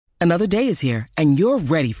Another day is here, and you're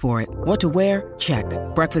ready for it. What to wear? Check.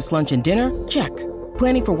 Breakfast, lunch, and dinner? Check.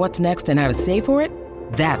 Planning for what's next and how to save for it?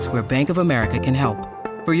 That's where Bank of America can help.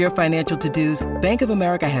 For your financial to-dos, Bank of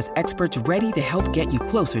America has experts ready to help get you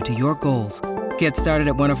closer to your goals. Get started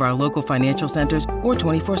at one of our local financial centers or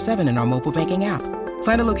 24/7 in our mobile banking app.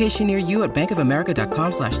 Find a location near you at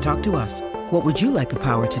bankofamerica.com/talktous. What would you like the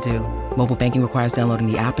power to do? Mobile banking requires downloading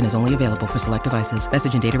the app and is only available for select devices.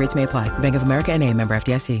 Message and data rates may apply. Bank of America N.A., member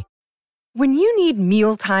FDIC. When you need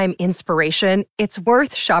mealtime inspiration, it's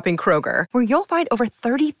worth shopping Kroger, where you'll find over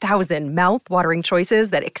 30,000 mouth-watering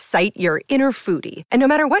choices that excite your inner foodie. And no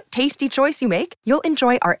matter what tasty choice you make, you'll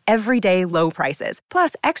enjoy our everyday low prices,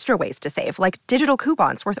 plus extra ways to save, like digital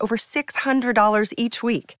coupons worth over $600 each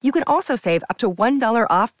week. You can also save up to $1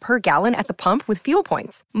 off per gallon at the pump with fuel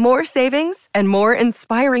points. More savings and more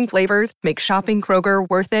inspiring flavors make shopping Kroger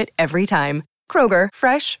worth it every time. Kroger,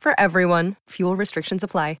 fresh for everyone. Fuel restrictions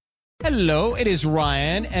apply. Hello, it is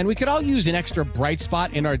Ryan, and we could all use an extra bright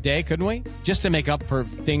spot in our day, couldn't we? Just to make up for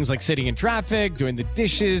things like sitting in traffic, doing the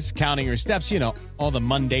dishes, counting your steps, all the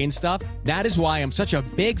mundane stuff. That is why I'm such a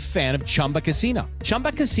big fan of Chumba Casino.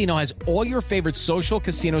 Chumba Casino has all your favorite social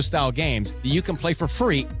casino-style games that you can play for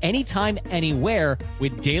free anytime, anywhere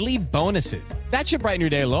with daily bonuses. That should brighten your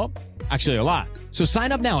day a little. Actually, a lot. So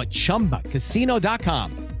sign up now at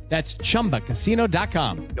ChumbaCasino.com. That's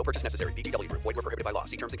ChumbaCasino.com. No purchase necessary. VGW Group. Void where prohibited by law.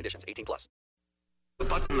 See terms and conditions. 18+. The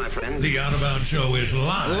button, my friend. The Out of Bounds Show is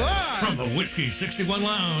live from the Whiskey 61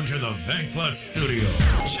 Lounge in the Bank Plus studio.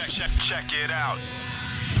 Check it out.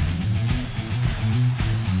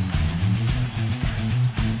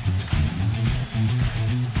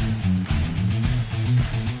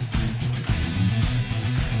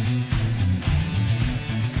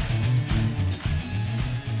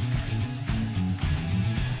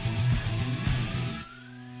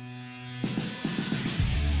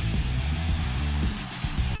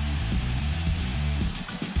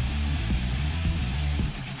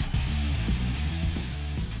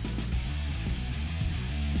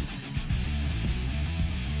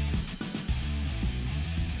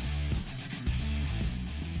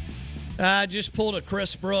 I just pulled a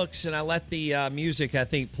Chris Brooks, and I let the music, I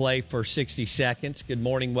think, play for 60 seconds. Good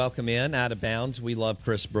morning. Welcome in. Out of Bounds. We love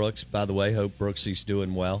Chris Brooks, by the way. Hope Brooksy's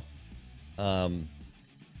doing well.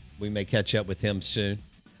 We may catch up with him soon.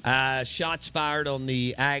 Shots fired on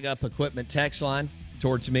the Ag Up Equipment text line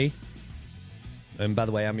towards me. And by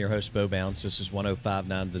the way, I'm your host, Bo Bounds. This is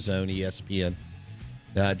 105.9 The Zone, ESPN.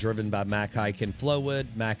 Driven by Mac Haik and Flowwood,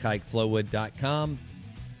 MacHaikFlowwood.com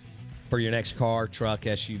for your next car, truck,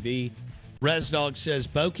 SUV. ResDog says,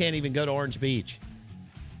 Bo can't even go to Orange Beach.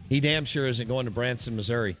 He damn sure isn't going to Branson,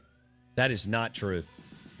 Missouri. That is not true.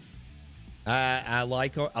 I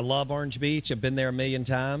love Orange Beach. I've been there a million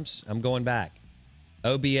times. I'm going back.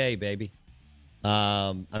 OBA, baby.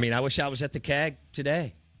 I wish I was at the Keg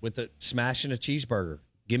today with smashing a cheeseburger.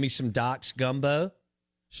 Give me some Doc's gumbo.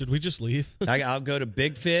 Should we just leave? I'll go to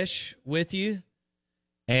Big Fish with you.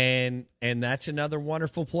 And that's another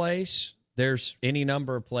wonderful place. There's any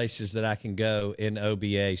number of places that I can go in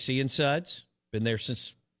OBA. Sea and Suds, been there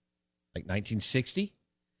since like 1960.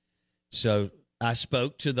 So I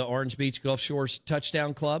spoke to the Orange Beach Gulf Shores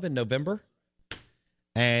Touchdown Club in November.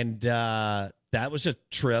 And that was a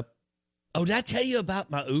trip. Oh, did I tell you about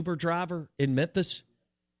my Uber driver in Memphis?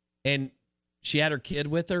 And she had her kid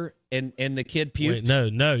with her, and the kid puked.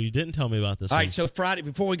 Wait, no, you didn't tell me about this. All right, so Friday,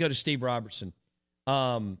 before we go to Steve Robertson,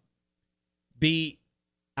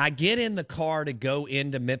 I get in the car to go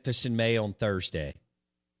into Memphis in May on Thursday.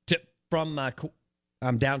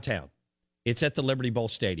 I'm downtown. It's at the Liberty Bowl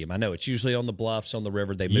Stadium. I know it's usually on the bluffs on the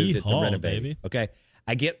river. They moved it to renovate. Baby. Okay,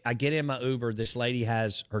 I get in my Uber. This lady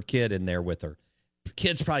has her kid in there with her. The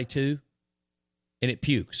kid's probably 2, and it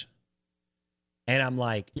pukes. And I'm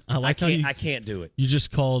like, I can't do it. You just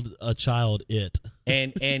called a child it.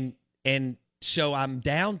 And so I'm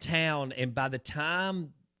downtown, and by the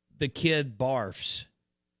time the kid barfs,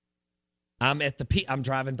 I'm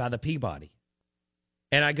driving by the Peabody.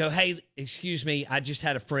 And I go, hey, excuse me, I just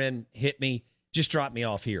had a friend hit me. Just drop me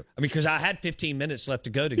off here. Because I had 15 minutes left to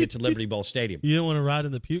go to get to Liberty Bowl Stadium. You didn't want to ride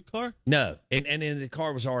in the puke car? No. And the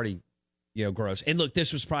car was already, gross. And look,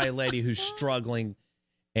 this was probably a lady who's struggling,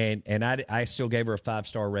 and I still gave her a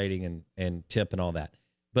 5-star rating and tip and all that.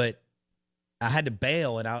 But I had to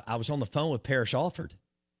bail, and I was on the phone with Parrish Alford.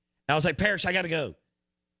 And I was like, Parrish, I got to go.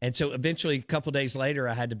 And so eventually, a couple days later,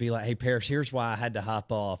 I had to be like, hey, Parrish, here's why I had to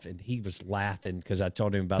hop off. And he was laughing because I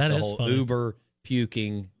told him about the whole funny. Uber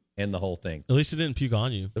puking and the whole thing. At least it didn't puke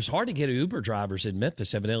on you. It was hard to get Uber drivers in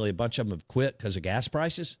Memphis. Evidently, a bunch of them have quit because of gas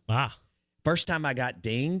prices. Wow. First time I got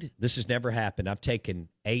dinged, this has never happened. I've taken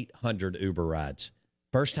 800 Uber rides.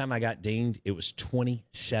 First time I got dinged, it was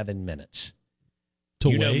 27 minutes.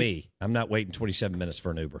 You know me. I'm not waiting 27 minutes for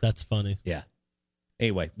an Uber. That's funny. Yeah.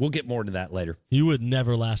 Anyway, we'll get more to that later. You would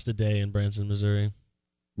never last a day in Branson, Missouri.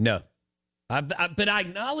 No. But I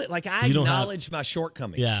acknowledge my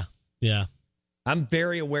shortcomings. Yeah. I'm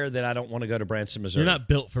very aware that I don't want to go to Branson, Missouri. You're not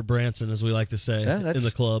built for Branson, as we like to say in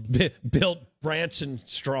the club. Built Branson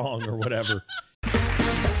strong or whatever.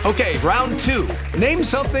 Okay, round 2. Name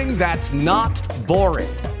something that's not boring.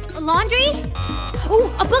 A laundry? Ooh,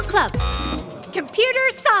 a book club. Computer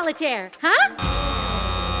solitaire, huh?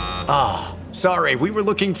 Ah, sorry, we were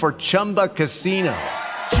looking for Chumba Casino.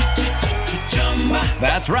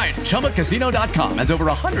 That's right, ChumbaCasino.com has over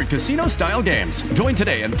 100 casino-style games. Join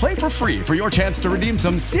today and play for free for your chance to redeem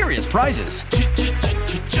some serious prizes.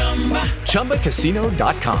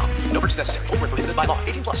 ChumbaCasino.com. No purchase necessary. Void where prohibited by law.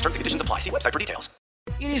 18+ terms and conditions apply. See website for details.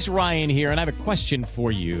 It is Ryan here, and I have a question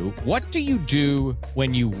for you. What do you do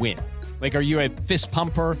when you win? Like, are you a fist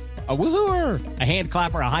pumper, a woohooer, a hand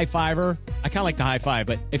clapper, a high fiver? I kind of like the high five,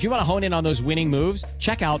 but if you want to hone in on those winning moves,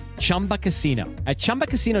 check out Chumba Casino. At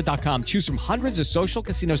ChumbaCasino.com, choose from hundreds of social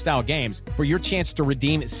casino-style games for your chance to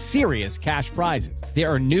redeem serious cash prizes.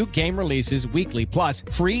 There are new game releases weekly, plus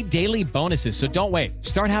free daily bonuses. So don't wait.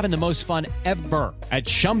 Start having the most fun ever at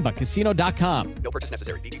ChumbaCasino.com. No purchase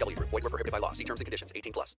necessary. VGW. Void where prohibited by law. See terms and conditions.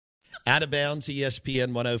 18+. Out of bounds,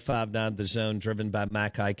 ESPN 105.9 The Zone, driven by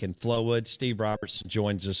Mac Ike and Flowwood. Steve Robertson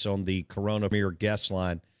joins us on the Corona Mirror guest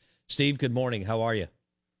line. Steve, good morning. How are you?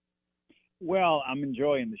 Well, I'm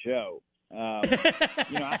enjoying the show. I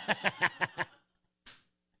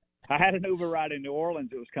had an Uber ride in New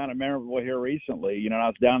Orleans. It was kind of memorable here recently. I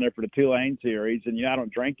was down there for the Tulane series, and I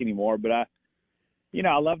don't drink anymore, but I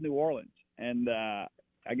love New Orleans, and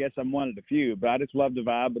I guess I'm one of the few. But I just love the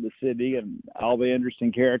vibe of the city and all the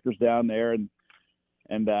interesting characters down there, and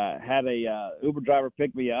had a Uber driver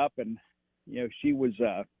pick me up, and she was.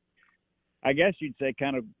 I guess you'd say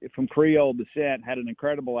kind of from Creole descent, had an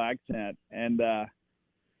incredible accent. And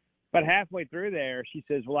but halfway through there, she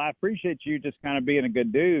says, well, I appreciate you just kind of being a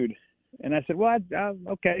good dude. And I said, well,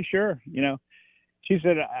 okay, sure. She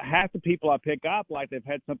said, half the people I pick up, like they've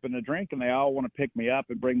had something to drink, and they all want to pick me up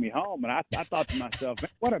and bring me home. And I thought to myself,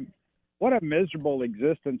 man, what a miserable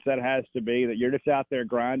existence that has to be, that you're just out there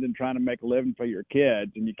grinding, trying to make a living for your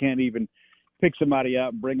kids, and you can't even pick somebody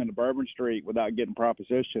up and bring them to Bourbon Street without getting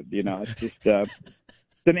propositioned. It's just it's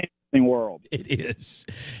an interesting world. It is.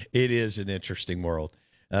 It is an interesting world.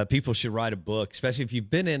 People should write a book, especially if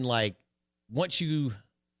you've been in, like, once you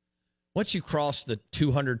cross the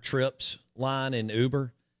 200 trips line in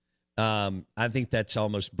Uber. I think that's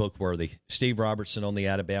almost book worthy. Steve Robertson on the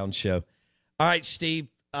Out of Bounds show. All right, Steve.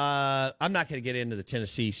 I'm not going to get into the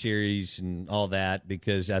Tennessee series and all that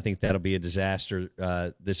because I think that'll be a disaster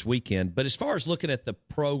this weekend. But as far as looking at the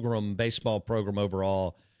program, baseball program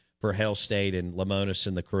overall for Hail State and Lemonis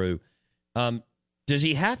and the crew, does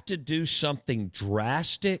he have to do something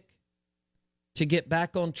drastic to get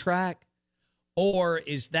back on track? Or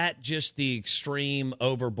is that just the extreme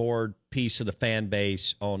overboard piece of the fan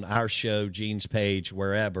base on our show, Gene's page,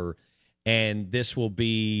 wherever, and this will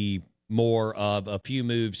be more of a few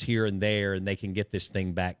moves here and there, and they can get this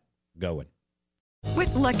thing back going?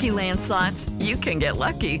 With Lucky Land Slots, you can get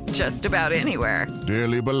lucky just about anywhere.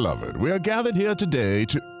 Dearly beloved, we are gathered here today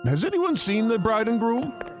to... Has anyone seen the bride and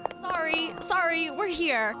groom? Sorry, we're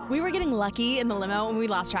here. We were getting lucky in the limo and we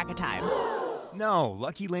lost track of time. No,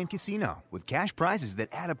 Lucky Land Casino, with cash prizes that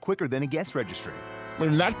add up quicker than a guest registry.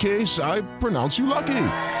 In that case, I pronounce you lucky.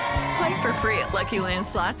 Play for free at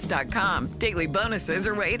LuckyLandSlots.com. Daily bonuses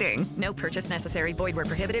are waiting. No purchase necessary. Void where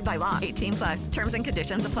prohibited by law. 18+. Terms and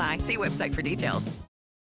conditions apply. See website for details.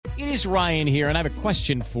 It is Ryan here, and I have a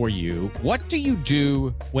question for you. What do you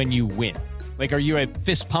do when you win? Like, are you a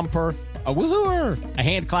fist pumper, a woohooer, a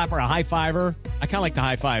hand clapper, a high fiver? I kind of like the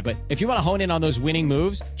high five, but if you want to hone in on those winning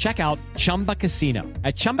moves, check out Chumba Casino.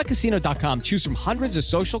 At ChumbaCasino.com, choose from hundreds of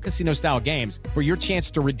social casino-style games for your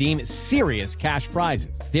chance to redeem serious cash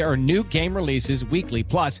prizes. There are new game releases weekly,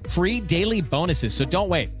 plus free daily bonuses. So don't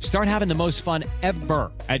wait. Start having the most fun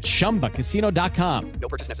ever at ChumbaCasino.com. No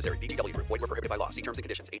purchase necessary. VGW. Void where prohibited by law. See terms and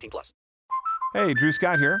conditions. 18+. Hey, Drew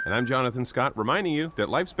Scott here, and I'm Jonathan Scott, reminding you that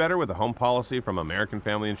life's better with a home policy from American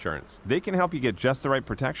Family Insurance. They can help you get just the right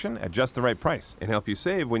protection at just the right price and help you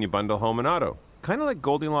save when you bundle home and auto. Kind of like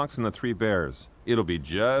Goldilocks and the Three Bears. It'll be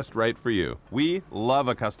just right for you. We love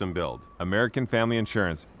a custom build. American Family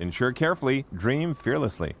Insurance. Insure carefully, dream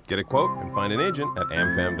fearlessly. Get a quote and find an agent at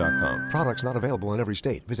amfam.com. Products not available in every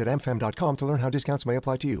state. Visit amfam.com to learn how discounts may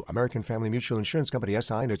apply to you. American Family Mutual Insurance Company,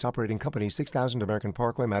 SI, and its operating company, 6000 American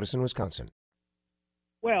Parkway, Madison, Wisconsin.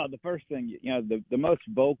 Well, the first thing, the most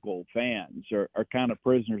vocal fans are kind of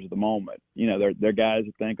prisoners of the moment. They're guys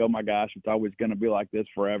that think, oh my gosh, it's always going to be like this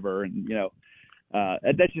forever. And,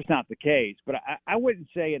 that's just not the case. But I wouldn't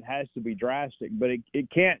say it has to be drastic, but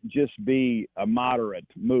it can't just be a moderate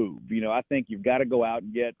move. I think you've got to go out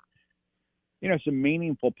and get, some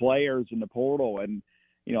meaningful players in the portal. And,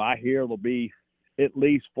 I hear there'll be at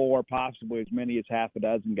least 4, possibly as many as half a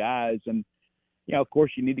dozen guys. And, of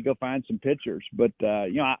course, you need to go find some pitchers. But,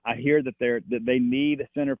 I hear that they need a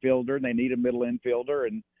center fielder and they need a middle infielder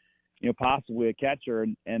and, possibly a catcher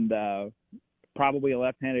and probably a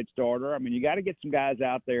left-handed starter. I mean, you got to get some guys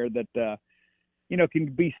out there that, can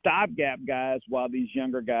be stopgap guys while these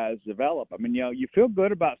younger guys develop. I mean, you feel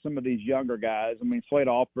good about some of these younger guys. I mean, Slade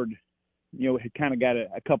Alford, had kind of got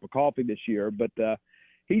a cup of coffee this year, but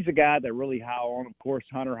he's a guy that really high on, of course,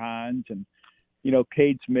 Hunter Hines and,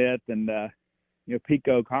 Cade Smith and,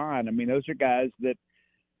 Pico Khan. I mean, those are guys that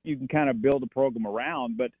you can kind of build a program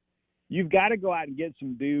around, but you've got to go out and get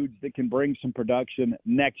some dudes that can bring some production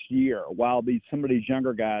next year while some of these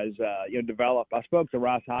younger guys, develop. I spoke to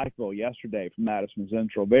Ross Highfield yesterday from Madison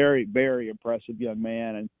Central. Very, very impressive young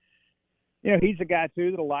man. And, he's a guy,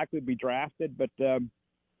 too, that'll likely be drafted. But,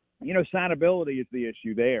 signability is the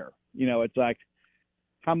issue there. It's like,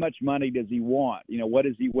 how much money does he want? What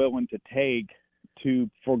is he willing to take to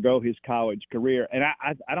forego his college career? And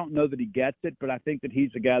I don't know that he gets it, but I think that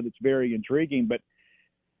he's a guy that's very intriguing. But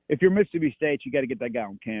if you're Mississippi State, you got to get that guy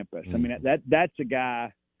on campus. I mean, that's a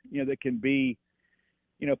guy, that can be,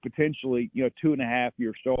 potentially,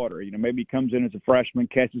 2.5-year starter. Maybe he comes in as a freshman,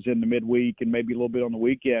 catches in the midweek and maybe a little bit on the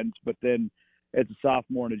weekends, but then as a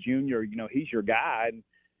sophomore and a junior, he's your guy. And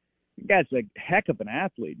the guy's a heck of an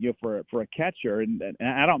athlete, for a catcher. And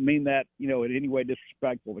I don't mean that, in any way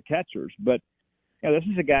disrespectful to catchers, but this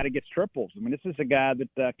is a guy that gets triples. I mean, this is a guy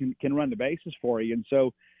that can run the bases for you. And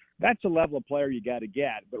so that's a level of player you got to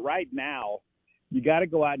get. But right now, you got to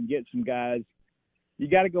go out and get some guys. You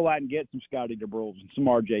got to go out and get some Scotty DeBrules and some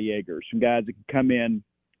R.J. Yeagers, some guys that can come in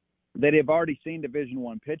that have already seen Division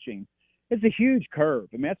I pitching. It's a huge curve.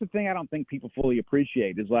 I mean, that's the thing I don't think people fully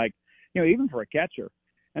appreciate is like, even for a catcher,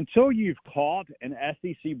 until you've caught an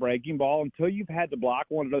SEC breaking ball, until you've had to block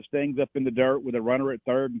one of those things up in the dirt with a runner at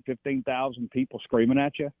third and 15,000 people screaming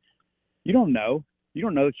at you, you don't know. You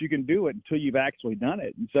don't know that you can do it until you've actually done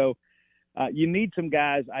it. And so you need some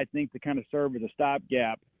guys, I think, to kind of serve as a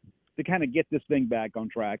stopgap to kind of get this thing back on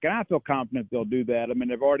track. And I feel confident they'll do that. I mean,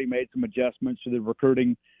 they've already made some adjustments to the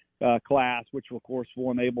recruiting class, which, of course,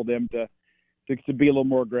 will enable them to be a little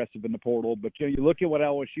more aggressive in the portal. But, you look at what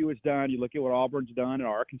LSU has done, you look at what Auburn's done, and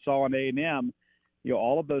Arkansas and A&M,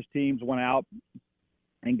 all of those teams went out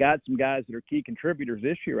and got some guys that are key contributors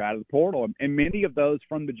this year out of the portal, and many of those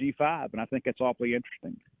from the G5, and I think that's awfully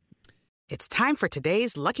interesting. It's time for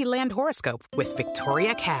today's Lucky Land horoscope with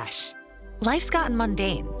Victoria Cash. Life's gotten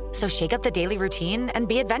mundane, so shake up the daily routine and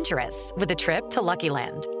be adventurous with a trip to Lucky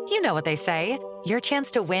Land. You know what they say, your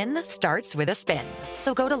chance to win starts with a spin.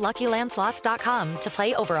 So go to LuckyLandSlots.com to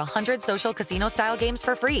play over 100 social casino-style games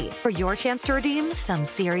for free for your chance to redeem some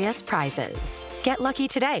serious prizes. Get lucky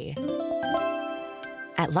today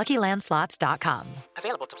at LuckyLandSlots.com.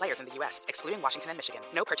 Available to players in the U.S., excluding Washington and Michigan.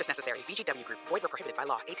 No purchase necessary. VGW Group. Void where prohibited by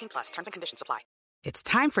law. 18+. Terms and conditions apply. It's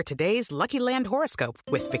time for today's Lucky Land horoscope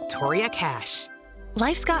with Victoria Cash.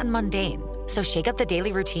 Life's gotten mundane, so shake up the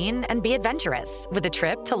daily routine and be adventurous with a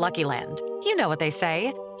trip to Lucky Land. You know what they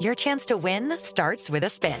say, your chance to win starts with a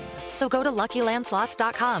spin. So go to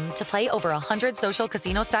LuckyLandSlots.com to play over 100 social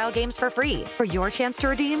casino-style games for free for your chance to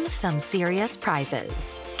redeem some serious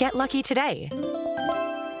prizes. Get lucky today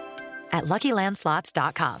at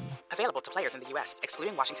LuckyLandSlots.com. Available to players in the U.S.,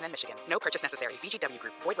 excluding Washington and Michigan. No purchase necessary. VGW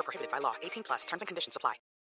Group. Void where prohibited by law. 18+. Terms and conditions apply.